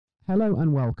Hello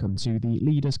and welcome to the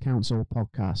Leaders Council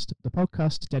podcast, the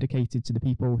podcast dedicated to the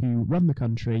people who run the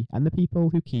country and the people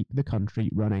who keep the country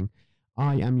running.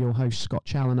 I am your host, Scott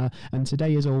Challoner, and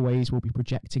today, as always, we'll be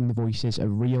projecting the voices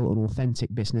of real and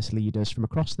authentic business leaders from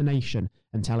across the nation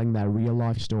and telling their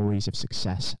real-life stories of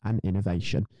success and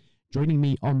innovation. Joining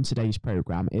me on today's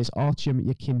programme is Artjom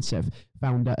Jekimtsev,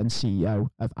 founder and CEO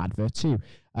of Adverttu.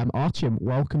 Artjom,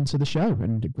 welcome to the show,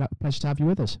 and a pleasure to have you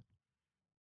with us.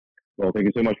 Well, thank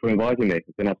you so much for inviting me.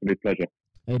 It's an absolute pleasure.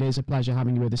 It is a pleasure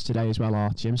having you with us today as well,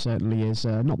 Artjom. Certainly is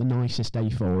not the nicest day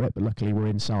for it, but luckily we're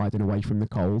inside and away from the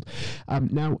cold.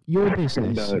 Now, your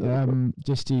business,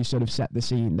 just to sort of set the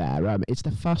scene there, it's the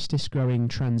fastest growing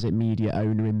transit media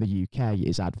owner in the UK,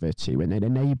 is Adverttu, and it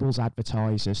enables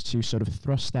advertisers to sort of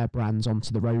thrust their brands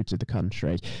onto the roads of the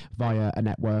country via a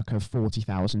network of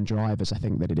 40,000 drivers, I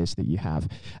think that it is, that you have.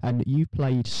 And you've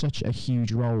played such a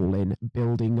huge role in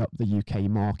building up the UK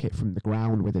market from the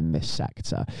ground within this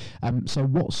sector. So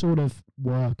what sort of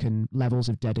work and levels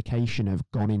of dedication have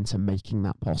gone into making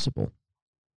that possible?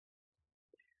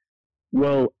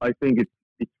 Well, I think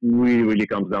it really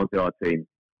comes down to our team.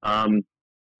 From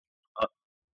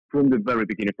the very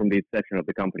beginning, from the inception of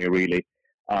the company, really,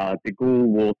 the goal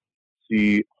was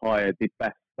to hire the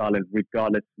best talent,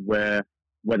 regardless where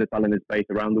the talent is based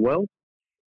around the world.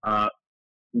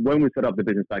 When we set up the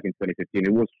business back in 2015,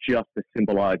 it was just a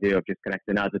simple idea of just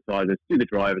connecting advertisers to the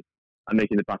drivers and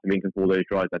making the passive income for those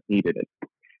drivers that needed it.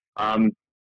 And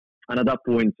at that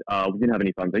point, we didn't have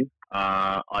any funding.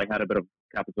 I had a bit of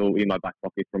capital in my back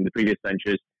pocket from the previous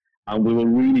ventures, and we were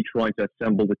really trying to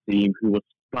assemble the team who was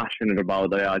passionate about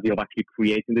the idea of actually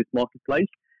creating this marketplace.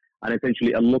 And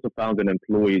essentially, a lot of founders and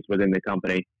employees within the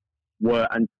company were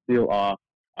and still are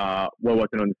were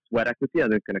working on sweat equity,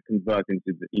 and it's going to convert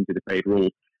into the paid role.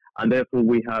 And therefore,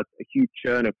 we had a huge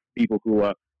churn of people who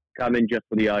were coming just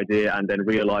for the idea and then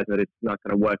realizing that it's not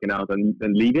kind of working out and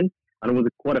then leaving. And it was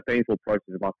quite a painful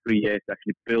process, about 3 years, to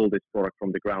actually build this product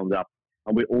from the ground up.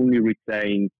 And we only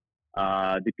retained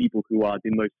the people who are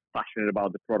the most passionate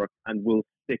about the product and will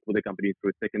stick with the company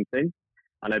through thick and thin.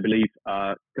 And I believe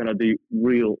kind of the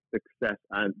real success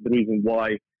and the reason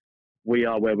why we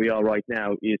are where we are right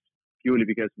now is purely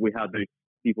because we had those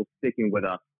people sticking with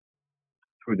us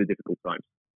through the difficult times.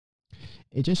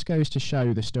 It just goes to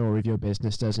show the story of your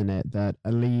business, doesn't it, that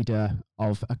a leader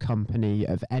of a company,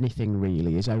 of anything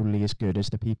really, is only as good as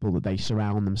the people that they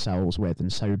surround themselves with.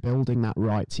 And so building that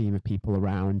right team of people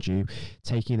around you,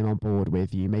 taking them on board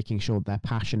with you, making sure they're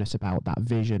passionate about that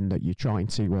vision that you're trying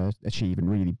to achieve and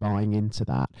really buying into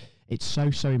that, it's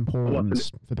so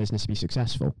important for business to be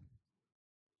successful.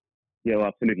 Yeah, well,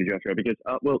 absolutely, Joshua, because,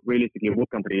 realistically, what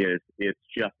company is, it's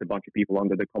just a bunch of people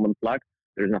under the common flag.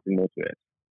 There's nothing more to it.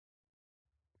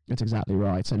 That's exactly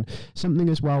right. And something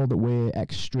as well that we're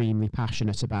extremely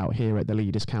passionate about here at the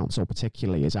Leaders Council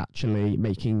particularly is actually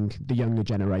making the younger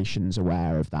generations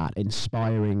aware of that,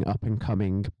 inspiring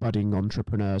up-and-coming budding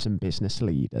entrepreneurs and business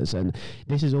leaders. And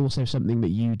this is also something that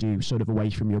you do sort of away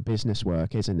from your business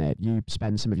work, isn't it? You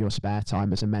spend some of your spare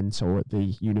time as a mentor at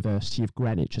the University of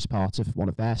Greenwich as part of one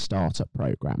of their startup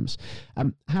programs.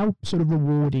 How sort of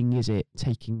rewarding is it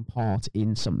taking part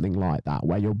in something like that,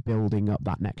 where you're building up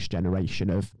that next generation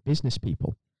of business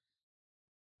people?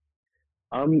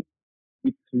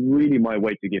 It's really my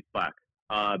way to give back,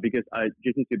 because I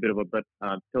just need to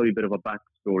tell you a bit of a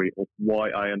backstory of why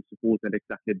I am supporting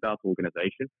exactly that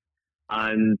organization.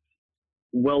 And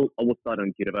well, I was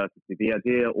studying university. The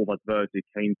idea of Adverttu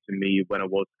came to me when I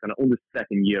was kind of on the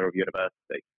second year of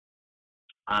university.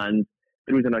 And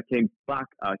the reason I came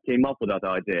up with that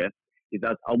idea is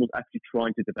that I was actually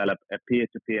trying to develop a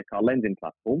peer-to-peer car lending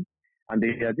platform. And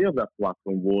the idea of that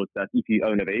platform was that if you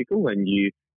own a vehicle and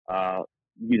you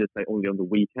use it, say, only on the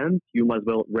weekends, you might as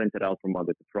well rent it out from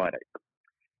Monday to Friday.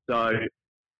 So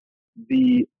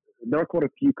there are quite a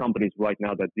few companies right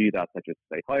now that do that, such as,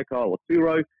 say, Hirecar or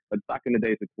Turo, but back in the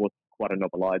days, it was quite a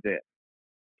novel idea.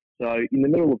 So in the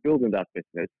middle of building that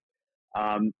business,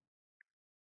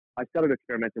 I started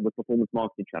experimenting with performance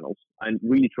marketing channels and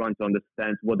really trying to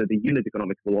understand whether the unit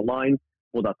economics will align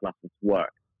for that platform to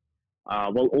work.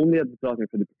 While only advertising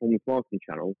for the performance marketing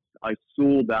channels, I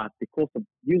saw that the cost of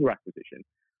user acquisition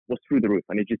was through the roof,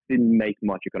 and it just didn't make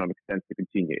much economic sense to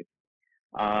continue.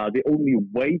 The only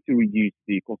way to reduce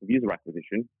the cost of user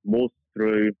acquisition was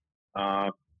through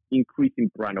increasing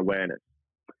brand awareness.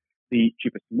 The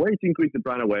cheapest way to increase the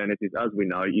brand awareness is, as we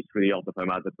know, is through the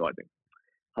out-of-home advertising.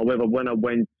 However, when I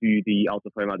went to the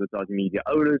out-of-home advertising media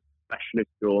owners,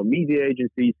 specialists, or media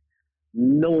agencies,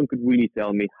 no one could really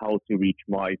tell me how to reach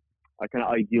my kind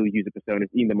of ideal user personas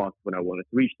in the market when I wanted to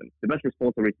reach them. The best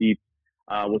response I received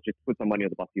was just put some money on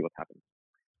the bus, see what happens.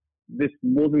 this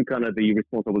wasn't kind of the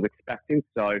response I was expecting.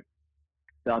 So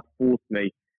that forced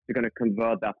me to kind of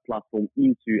convert that platform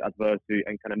into Adverttu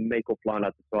and kind of make offline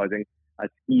advertising as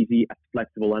easy, as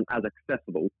flexible, and as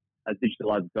accessible as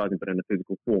digital advertising, but in a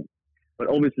physical form. But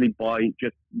obviously, by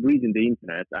just reading the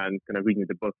internet and kind of reading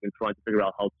the book and trying to figure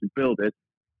out how to build it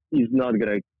is not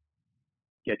going to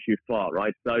get you far,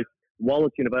 right? So while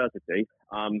at university,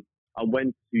 I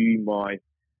went to my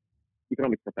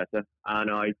economics professor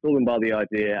and I told him about the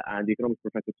idea, and the economics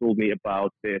professor told me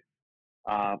about this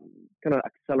kind of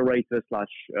accelerator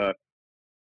slash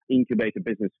incubator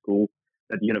business school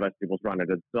that the university was running at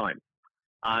the time.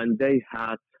 And they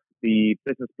had the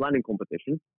business planning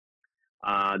competition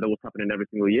that was happening every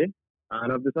single year.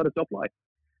 And I've decided to apply.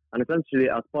 And essentially,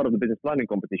 as part of the business planning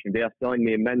competition, they assigned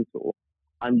me a mentor.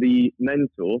 And the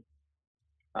mentor,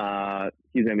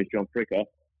 his name is John Fricker,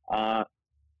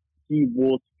 he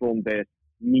was from this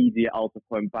media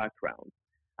out-of-home background.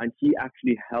 And he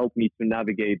actually helped me to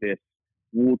navigate this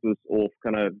waters of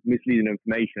kind of misleading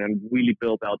information and really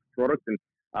build out the product and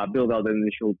build out an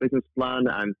initial business plan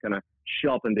and kind of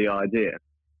sharpen the idea.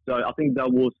 So I think that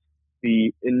was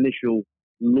the initial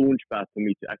launch pad for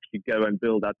me to actually go and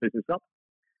build that business up.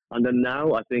 And then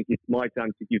now I think it's my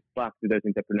time to give back to those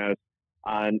entrepreneurs.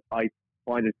 And I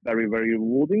find it very, very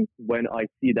rewarding when I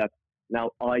see that now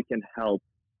I can help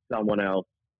someone else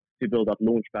to build that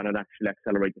launch pad and actually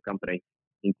accelerate the company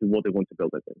into what they want to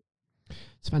build it in.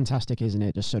 It's fantastic, isn't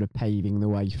it? Just sort of paving the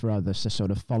way for others to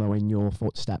sort of follow in your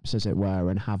footsteps, as it were,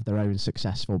 and have their own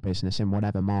successful business in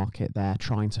whatever market they're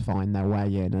trying to find their way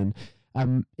in.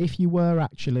 And if you were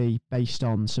actually, based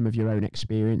on some of your own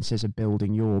experiences of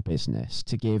building your business,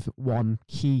 to give one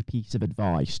key piece of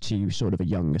advice to sort of a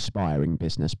young aspiring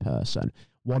business person,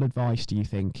 what advice do you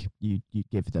think you'd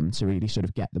give them to really sort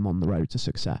of get them on the road to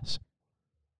success?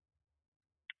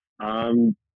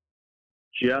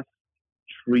 Just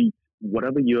treat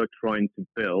whatever you are trying to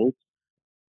build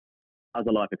as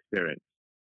a life experience.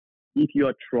 If you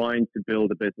are trying to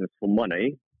build a business for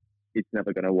money, it's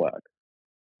never going to work.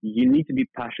 You need to be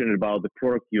passionate about the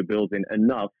product you're building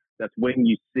enough that when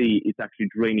you see it's actually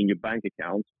draining your bank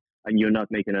account and you're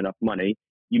not making enough money,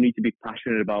 you need to be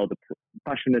passionate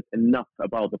enough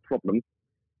about the problem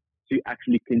to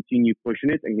actually continue pushing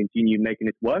it and continue making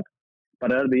it work.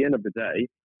 But at the end of the day,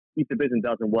 if the business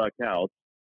doesn't work out,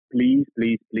 please,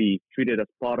 please, please treat it as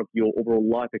part of your overall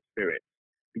life experience.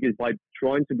 Because by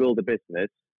trying to build a business,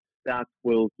 that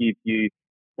will give you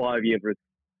 5 years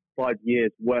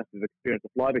worth of experience,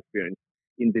 of life experience,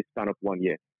 in this span of 1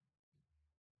 year.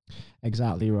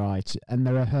 Exactly right. And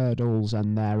there are hurdles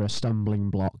and there are stumbling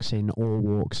blocks in all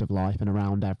walks of life and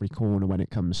around every corner when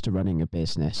it comes to running a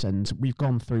business. And we've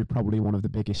gone through probably one of the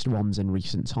biggest ones in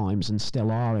recent times, and still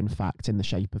are, in fact, in the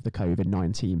shape of the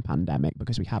COVID-19 pandemic,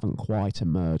 because we haven't quite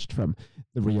emerged from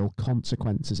the real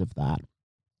consequences of that.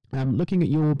 Looking at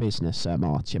your business,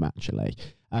 Artjom, actually,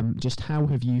 just how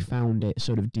have you found it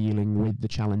sort of dealing with the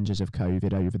challenges of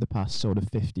COVID over the past sort of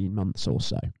 15 months or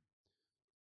so?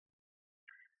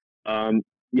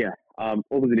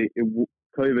 Obviously,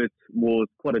 COVID was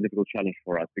quite a difficult challenge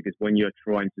for us, because when you're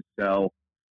trying to sell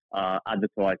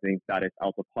advertising that is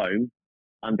out of home,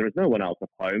 and there's no one out of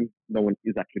home, no one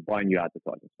is actually buying your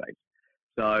advertising space.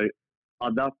 So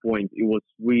at that point, it was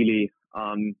really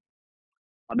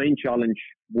our main challenge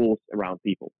was around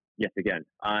people, yet again.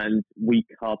 And we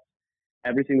cut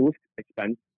every single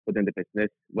expense within the business,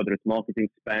 whether it's marketing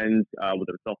spend,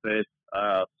 whether it's office,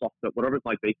 software, whatever it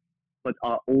might be. But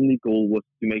our only goal was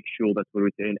to make sure that we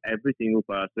retain every single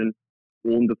person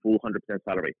on the full 100%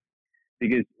 salary.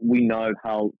 Because we know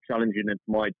how challenging it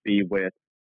might be with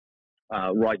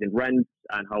rising rents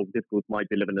and how difficult it might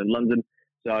be living in London.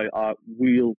 So our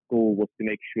real goal was to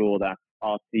make sure that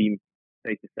our team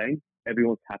stays the same,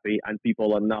 everyone's happy, and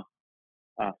people are not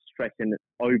stressing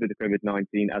over the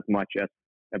COVID-19 as much as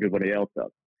everybody else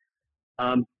does.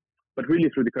 But really,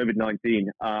 through the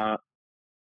COVID-19,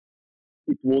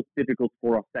 it was difficult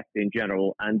for our sector in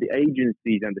general, and the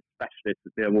agencies and the specialists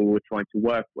that we were trying to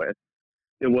work with,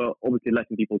 they were obviously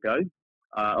letting people go.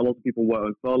 A lot of people were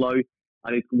on furlough,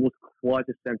 and it was quite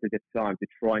a sensitive time to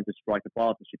trying to strike a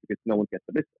partnership because no one gets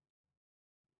the business.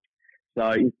 So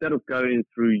instead of going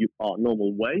through our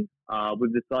normal way,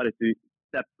 we've decided to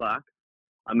step back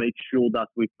and make sure that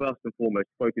we first and foremost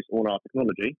focus on our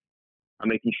technology and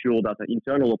making sure that the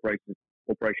internal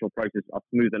operational processes are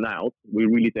smoothened out. We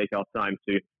really take our time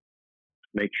to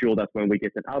make sure that when we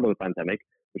get out of the pandemic,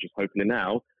 which is hopefully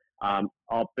now,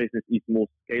 our business is more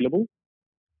scalable.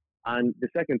 And the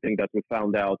second thing that we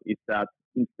found out is that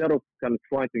instead of kind of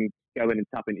trying to go in and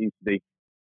tapping into the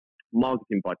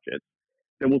marketing budget,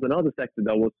 there was another sector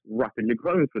that was rapidly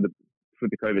growing through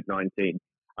the COVID-19,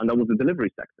 and that was the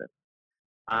delivery sector.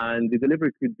 And the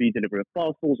delivery could be delivery of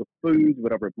parcels, of food,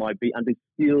 whatever it might be, and they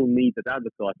still need that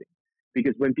advertising.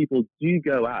 Because when people do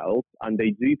go out and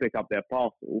they do pick up their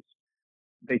parcels,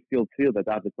 they still feel that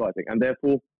advertising. And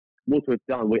therefore, what we've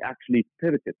done, we actually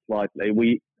pivoted slightly.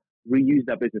 We reused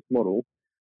our business model,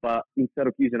 but instead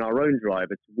of using our own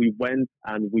drivers, we went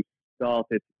and we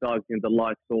started targeting the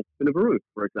likes of Deliveroo,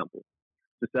 for example.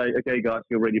 To say, okay, guys,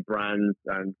 you already brand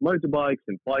and motorbikes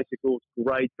and bicycles,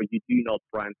 great, but you do not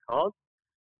brand cars.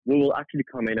 We will actually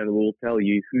come in and we will tell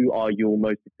you who are your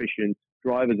most efficient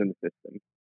drivers in the system.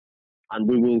 And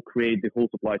we will create the whole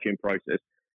supply chain process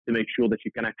to make sure that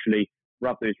you can actually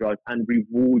grab those drivers and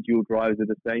reward your drivers at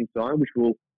the same time, which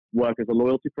will work as a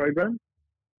loyalty program.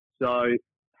 So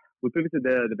we pivoted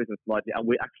the business slightly, and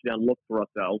we actually unlocked for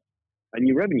ourselves a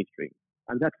new revenue stream.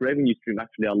 And that revenue stream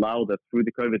actually allowed us through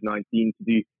the COVID-19 to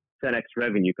do 10x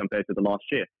revenue compared to the last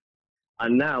year.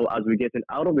 And now, as we're getting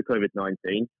out of the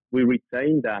COVID-19, we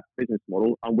retain that business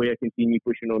model, and we are continuing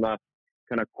pushing on a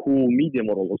kind of core media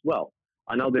model as well.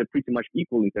 And now they're pretty much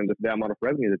equal in terms of the amount of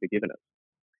revenue that they're giving us.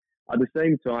 At the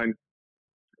same time,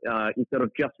 instead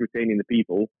of just retaining the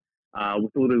people, we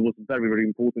thought it was very, very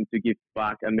important to give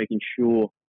back and making sure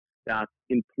that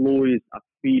employees are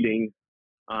feeling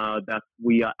that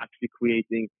we are actually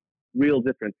creating real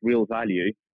difference, real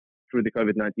value through the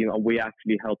COVID-19, and we're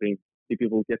actually helping the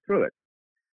people get through it.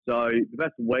 So the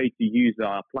best way to use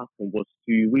our platform was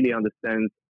to really understand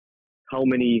how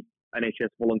many NHS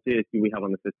volunteers do we have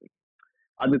on the system.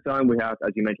 At the time, we had,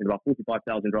 as you mentioned, about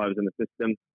 45,000 drivers in the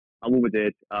system. And what we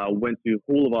did, went to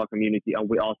all of our community and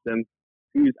we asked them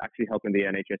who's actually helping the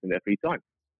NHS in their free time.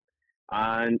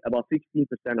 And about 16%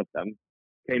 of them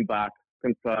came back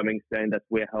confirming, saying that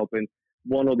we're helping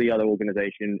one or the other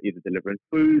organization, either delivering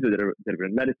food or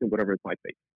delivering medicine, whatever it might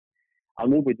be.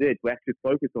 And what we did, we actually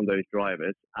focused on those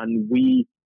drivers and we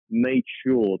made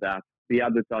sure that the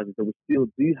advertisers that we still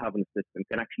do have in the system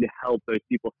can actually help those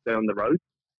people stay on the road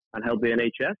and help the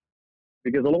NHS.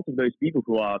 Because a lot of those people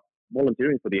who are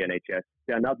volunteering for the NHS,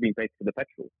 they are not being paid for the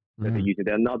petrol that they're using.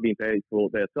 They're not being paid for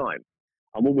their time.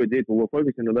 And what we did, we were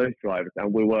focusing on those drivers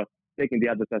and we were taking the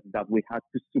advertisers that we had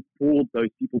to support those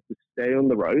people to stay on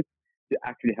the road to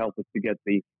actually help us to get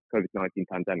the COVID-19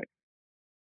 pandemic.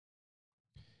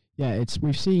 Yeah,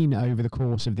 we've seen over the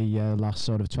course of the last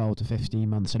sort of 12 to 15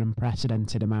 months an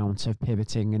unprecedented amount of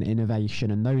pivoting and innovation,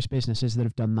 and those businesses that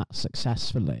have done that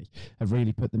successfully have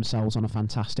really put themselves on a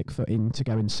fantastic footing to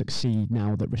go and succeed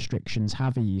now that restrictions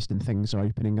have eased and things are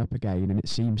opening up again, and it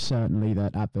seems certainly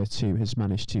that Adverttu has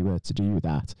managed to do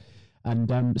that.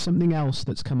 And something else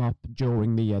that's come up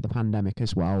during the pandemic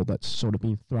as well that's sort of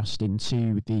been thrust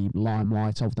into the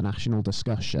limelight of the national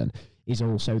discussion is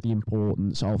also the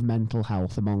importance of mental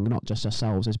health among not just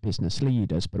ourselves as business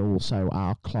leaders, but also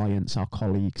our clients, our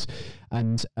colleagues.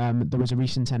 And there was a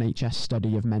recent NHS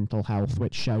study of mental health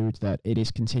which showed that it is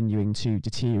continuing to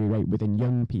deteriorate within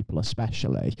young people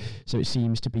especially. So it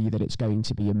seems to be that it's going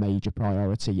to be a major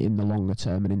priority in the longer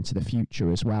term and into the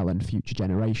future as well, and future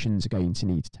generations are going to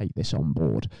need to take this on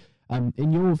board.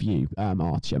 In your view,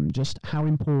 Artjom, just how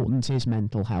important is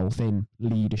mental health in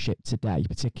leadership today,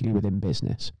 particularly within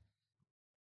business?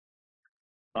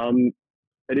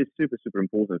 It is super, super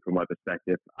important from my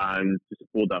perspective. And to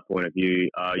support that point of view,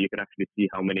 you can actually see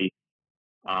how many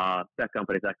tech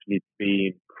companies actually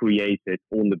being created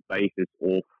on the basis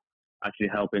of actually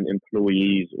helping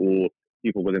employees or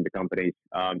people within the companies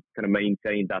kind of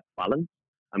maintain that balance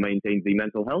and maintain the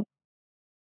mental health.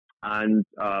 And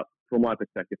from my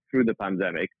perspective, through the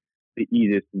pandemic, the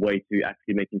easiest way to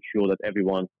actually making sure that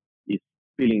everyone is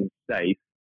feeling safe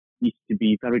is to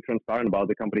be very transparent about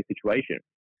the company situation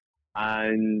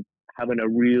and having a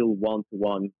real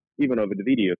one-to-one, even over the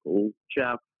video call,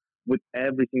 chat with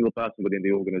every single person within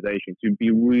the organization to be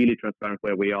really transparent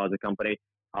where we are as a company,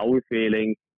 how we're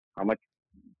feeling, how much,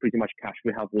 pretty much cash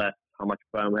we have left, how much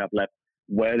firm we have left,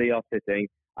 where they are sitting,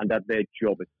 and that their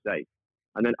job is safe.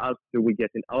 And then after we're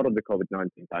getting out of the COVID-19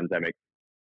 pandemic,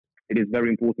 it is very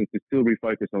important to still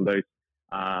refocus on those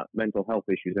mental health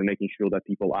issues and making sure that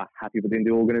people are happy within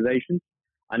the organization.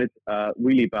 And it's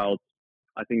really about,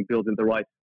 I think, building the right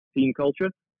team culture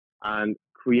and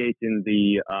creating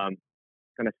the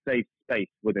kind of safe space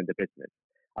within the business.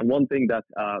 And one thing that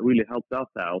really helped us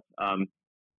out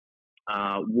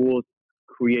was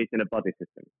creating a buddy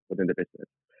system within the business.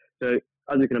 So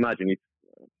as you can imagine, if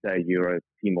say you're a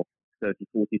team of 30,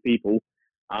 40 people,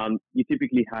 you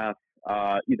typically have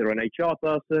either an HR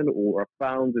person or a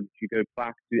founder that you go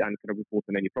back to and kind of report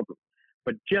on any problem.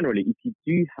 But generally, if you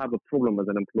do have a problem as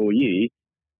an employee,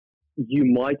 you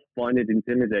might find it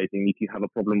intimidating if you have a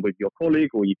problem with your colleague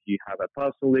or if you have a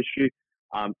personal issue,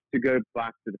 to go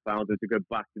back to the founder, to go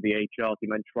back to the HR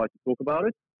team and try to talk about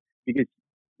it, because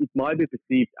it might be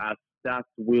perceived as that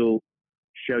will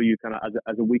show you kind of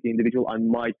as a weak individual and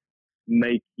might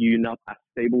make you not as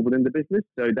stable within the business.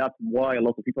 So that's why a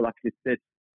lot of people actually sit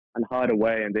and hide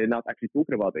away and they're not actually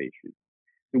talking about the issues.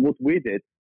 So what we did,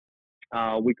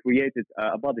 we created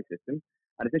a buddy system,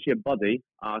 and essentially a buddy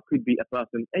could be a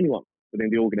person, anyone within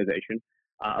the organization,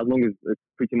 as long as it's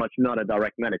pretty much not a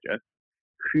direct manager,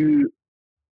 who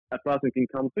a person can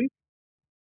come to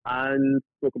and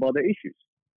talk about their issues.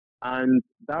 And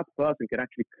that person can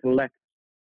actually collect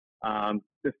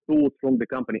the thoughts from the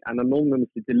company and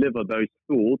anonymously deliver those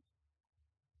thoughts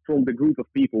from the group of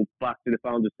people back to the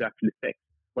founders to actually fix.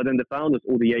 But then the founders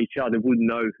or the HR, they wouldn't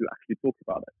know who actually talked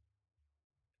about it.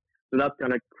 So that's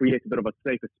going to create a bit of a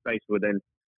safer space within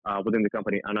the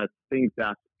company, and I think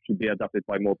that should be adopted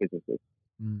by more businesses.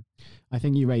 I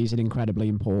think you raise an incredibly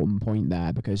important point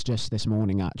there, because just this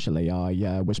morning, actually,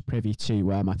 I was privy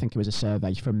to, I think it was a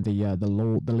survey from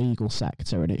the legal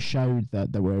sector, and it showed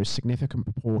that there were a significant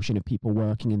proportion of people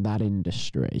working in that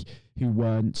industry who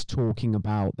weren't talking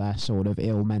about their sort of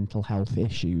ill mental health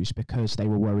issues because they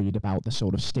were worried about the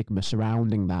sort of stigma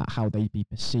surrounding that, how they'd be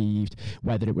perceived,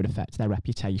 whether it would affect their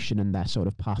reputation and their sort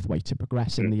of pathway to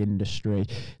progress in the industry.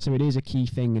 So it is a key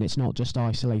thing, and it's not just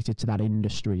isolated to that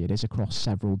industry, it is across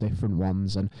several different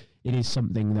ones, and it is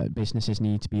something that businesses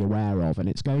need to be aware of, and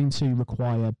it's going to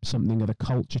require something of a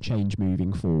culture change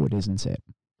moving forward, isn't it?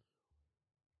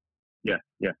 Yeah,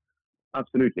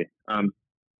 absolutely.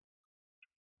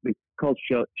 The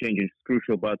culture change is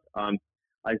crucial, but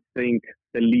I think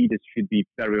the leaders should be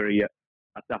very, very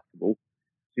adaptable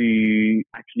to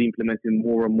actually implementing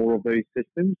more and more of those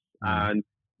systems and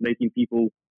making people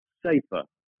safer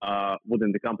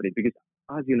within the company. Because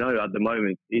as you know, at the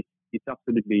moment, it's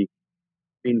absolutely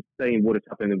insane what is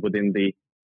happening within the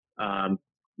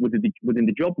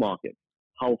job market.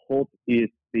 How hot is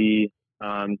the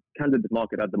candidate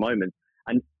market at the moment?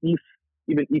 And even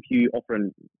if you offer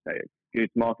say, a good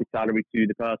market salary to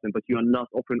the person, but you are not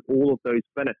offering all of those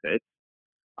benefits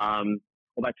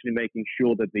of actually making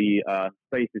sure that the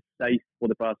space is safe for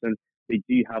the person, they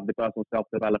do have the personal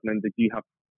self-development, they do have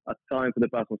a time for the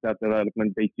personal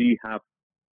self-development, they do have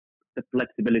the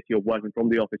flexibility of working from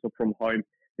the office or from home,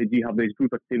 they do have those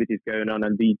group activities going on,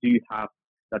 and they do have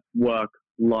that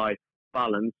work-life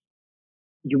balance,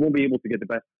 you won't be able to get the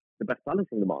best balance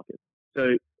from the market.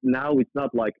 So now it's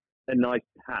not like a nice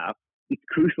to have, it's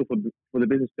crucial for the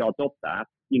business to adopt that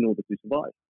in order to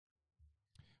survive.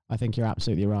 I think you're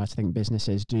absolutely right. I think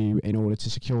businesses do, in order to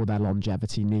secure their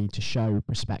longevity, need to show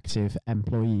prospective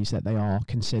employees that they are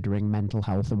considering mental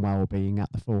health and well-being at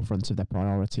the forefront of their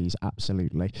priorities.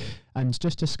 Absolutely. And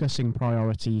just discussing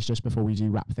priorities just before we do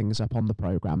wrap things up on the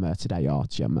programme today,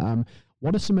 Artjom,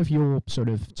 what are some of your sort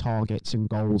of targets and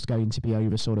goals going to be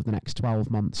over sort of the next 12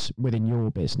 months within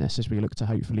your business as we look to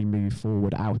hopefully move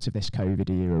forward out of this COVID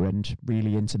era and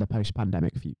really into the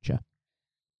post-pandemic future?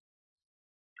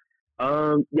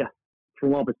 Yeah,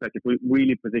 from our perspective, we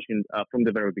really positioned from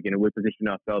the very beginning, we positioned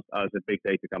ourselves as a big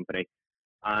data company.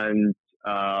 And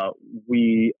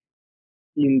we,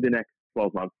 in the next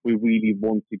 12 months, we really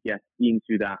want to get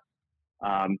into that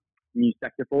new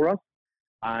sector for us.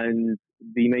 And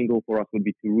the main goal for us would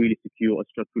be to really secure a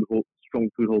strong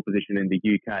foothold position in the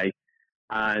UK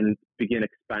and begin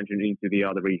expansion into the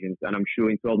other regions. And I'm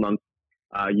sure in 12 months,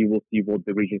 you will see what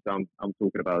the regions I'm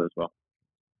talking about as well.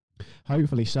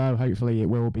 Hopefully so. Hopefully it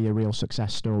will be a real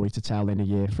success story to tell in a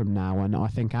year from now. And I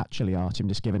think actually, Artjom,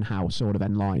 just given how sort of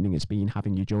enlightening it's been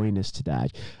having you join us today,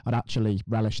 I'd actually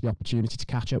relish the opportunity to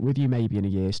catch up with you maybe in a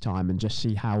year's time and just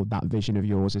see how that vision of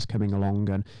yours is coming along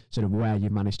and sort of where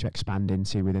you've managed to expand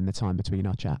into within the time between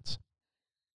our chats.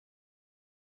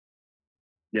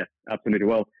 Yeah, absolutely.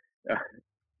 Well,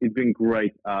 it's been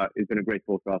great. It's been a great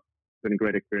podcast. It's been a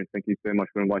great experience. Thank you so much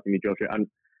for inviting me, Joshua. And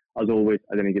as always,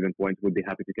 at any given point, we'll be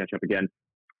happy to catch up again.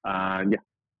 And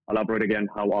elaborate again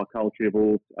how our culture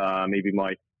evolves, maybe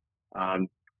my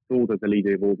thoughts as a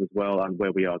leader evolves as well, and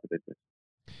where we are as a business.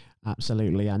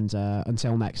 Absolutely. And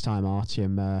until next time,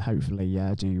 Artjom, hopefully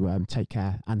do take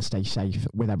care and stay safe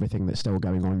with everything that's still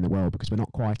going on in the world, because we're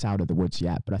not quite out of the woods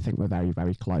yet, but I think we're very,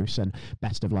 very close. And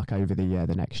best of luck over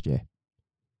the next year.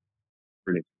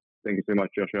 Brilliant. Thank you so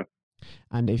much, Joshua.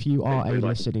 And if you are a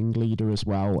listening leader as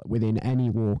well within any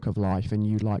walk of life and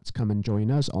you'd like to come and join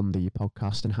us on the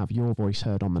podcast and have your voice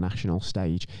heard on the national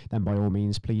stage, then by all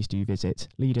means, please do visit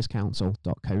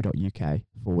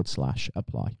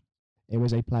leaderscouncil.co.uk/apply. It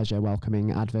was a pleasure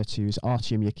welcoming Adverttu's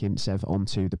Artjom Jekimtsev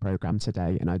onto the programme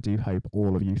today, and I do hope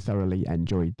all of you thoroughly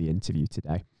enjoyed the interview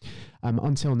today.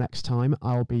 Until next time,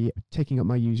 I'll be taking up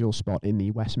my usual spot in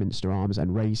the Westminster Arms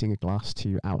and raising a glass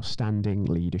to outstanding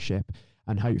leadership.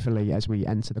 And hopefully, as we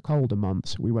enter the colder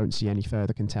months, we won't see any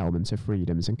further curtailment of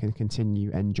freedoms and can continue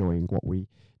enjoying what we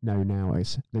know now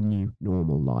as the new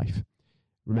normal life.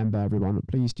 Remember, everyone,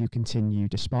 please do continue,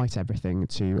 despite everything,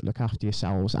 to look after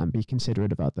yourselves and be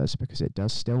considerate of others, because it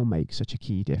does still make such a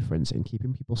key difference in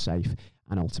keeping people safe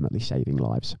and ultimately saving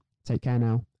lives. Take care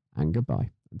now, and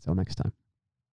goodbye. Until next time.